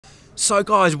So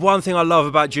guys, one thing I love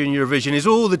about Junior Eurovision is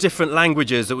all the different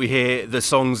languages that we hear the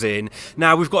songs in.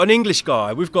 Now we've got an English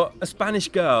guy, we've got a Spanish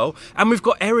girl, and we've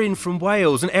got Erin from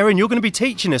Wales. And Erin, you're going to be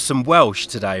teaching us some Welsh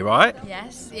today, right?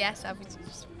 Yes, I'll be teaching.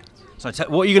 So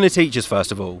what are you going to teach us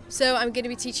first of all? So I'm going to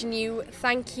be teaching you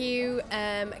thank you,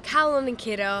 Calon and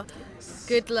Curo,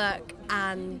 good luck,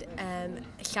 and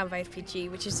Llanfair PG,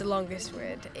 which is the longest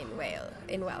word in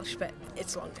Welsh, but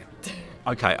it's longer.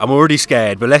 Okay, I'm already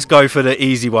scared, but let's go for the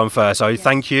easy one first. So yes.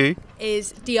 Thank you.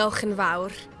 Is diolch yn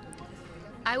fawr.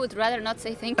 I would rather not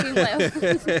say thank you. Well.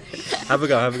 Have a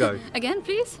go. Again,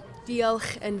 please.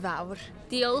 Diolch yn fawr.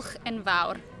 Diolch yn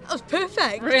fawr. That was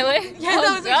perfect. Really? Yeah,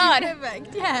 that was actually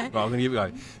perfect. Yeah. Right, I'm going to give it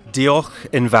a go. Diolch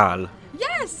yn fawr.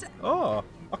 Yes. Oh,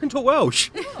 I can talk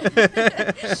Welsh.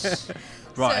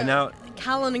 Right, so, and now...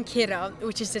 Calon and Curo,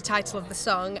 which is the title of the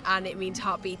song, and it means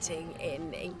heart beating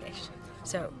in English.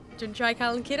 So, do you want to try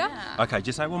Calon and Curo? Yeah. Okay,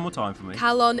 just say it one more time for me.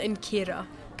 Calon and Curo.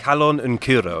 Calon and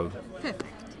Curo. Perfect.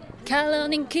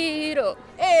 Calon and Curo.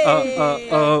 Hey! Oh,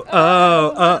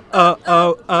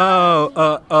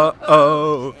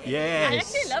 yes. I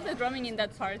actually love the drumming in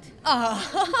that part. Oh.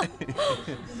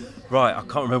 Right, I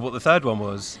can't remember what the third one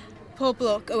was. Poor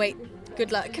block. Oh wait,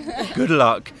 good luck. Good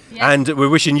luck. Yes. And we're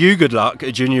wishing you good luck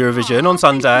at Junior Eurovision on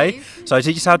Sunday. So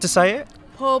teach us how to say it.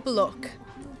 Poor block.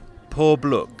 Poor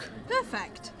block.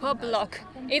 Perfect. Poor luck.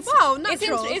 It's, wow,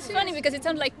 natural. It's funny because it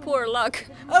sounds like poor luck.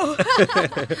 Oh.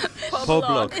 Poor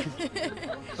block.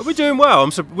 We're doing well.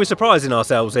 We're surprising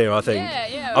ourselves here, I think.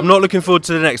 Yeah. I'm not looking forward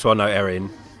to the next one, though, Erin.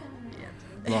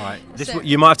 Right.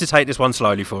 You might have to take this one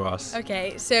slowly for us.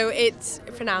 Okay, so it's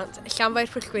pronounced Llanfair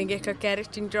Pwllgwyngyll o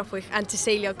gerrig dwi'n dropwych and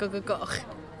tyseilio goch.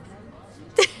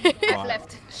 I've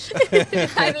left.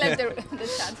 I've left the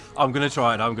chat. I'm going to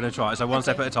try it. So one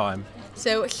step at a time.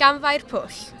 So Llanfair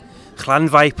Pwll.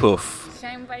 Llanfair Pwll.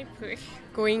 Llanfair Pwll.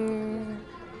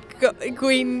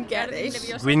 Gwyn gerrig.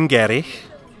 Gwyngerich.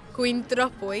 Gwyn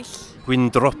dropwych.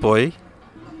 Gwyndropwy.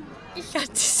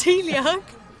 Tyseilio.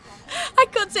 I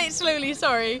can't say it slowly,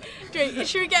 sorry. Great,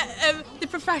 should we get the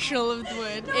professional of the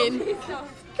word in? Go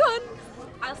on.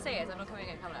 I'll say it, I'm not coming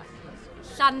in camera.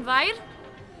 Llanfair.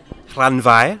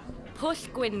 Llanfair.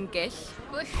 Pwllgwyngyll.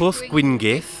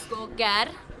 Pwllgwyngyll. Goger.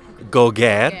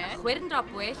 Goger.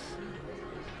 Chwyrndropwyll.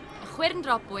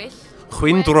 Chwyrndropwyll.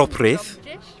 Chwyndroprydd.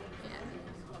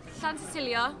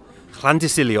 Llantysilio.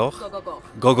 Llantysilioch.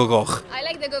 Gogogoch. I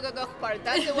like the gogogoch part,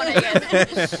 that's the one I get.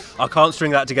 I can't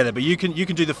string that together, but you can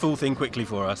do the full thing quickly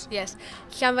for us. Yes.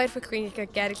 Llanfair Pwllgwyngyll o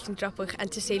gerrig dwi'n dropwych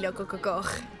and tyseilio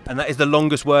gogogoch. And that is the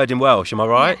longest word in Welsh, am I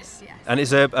right? Yes. And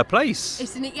it's a place.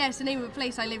 It's the name of a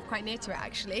place. I live quite near to it,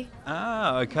 actually.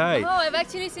 Ah, okay. Oh, I've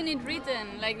actually seen it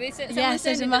written. Like this. Yes,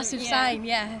 there's a massive sign,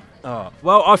 yeah. Oh.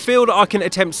 Well, I feel that I can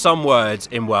attempt some words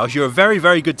in Welsh. You're a very,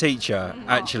 very good teacher,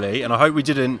 actually, and I hope we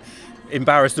didn't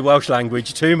embarrass the Welsh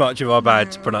language too much of our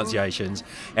bad pronunciations.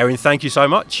 Erin, thank you so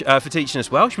much for teaching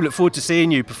us Welsh. We look forward to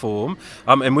seeing you perform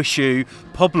and wish you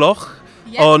pobloch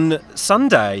on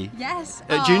Sunday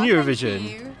at Junior Eurovision.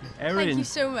 Thank you. Erin. Thank you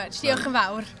so much. Diolch yn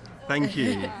fawr. Thank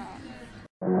you.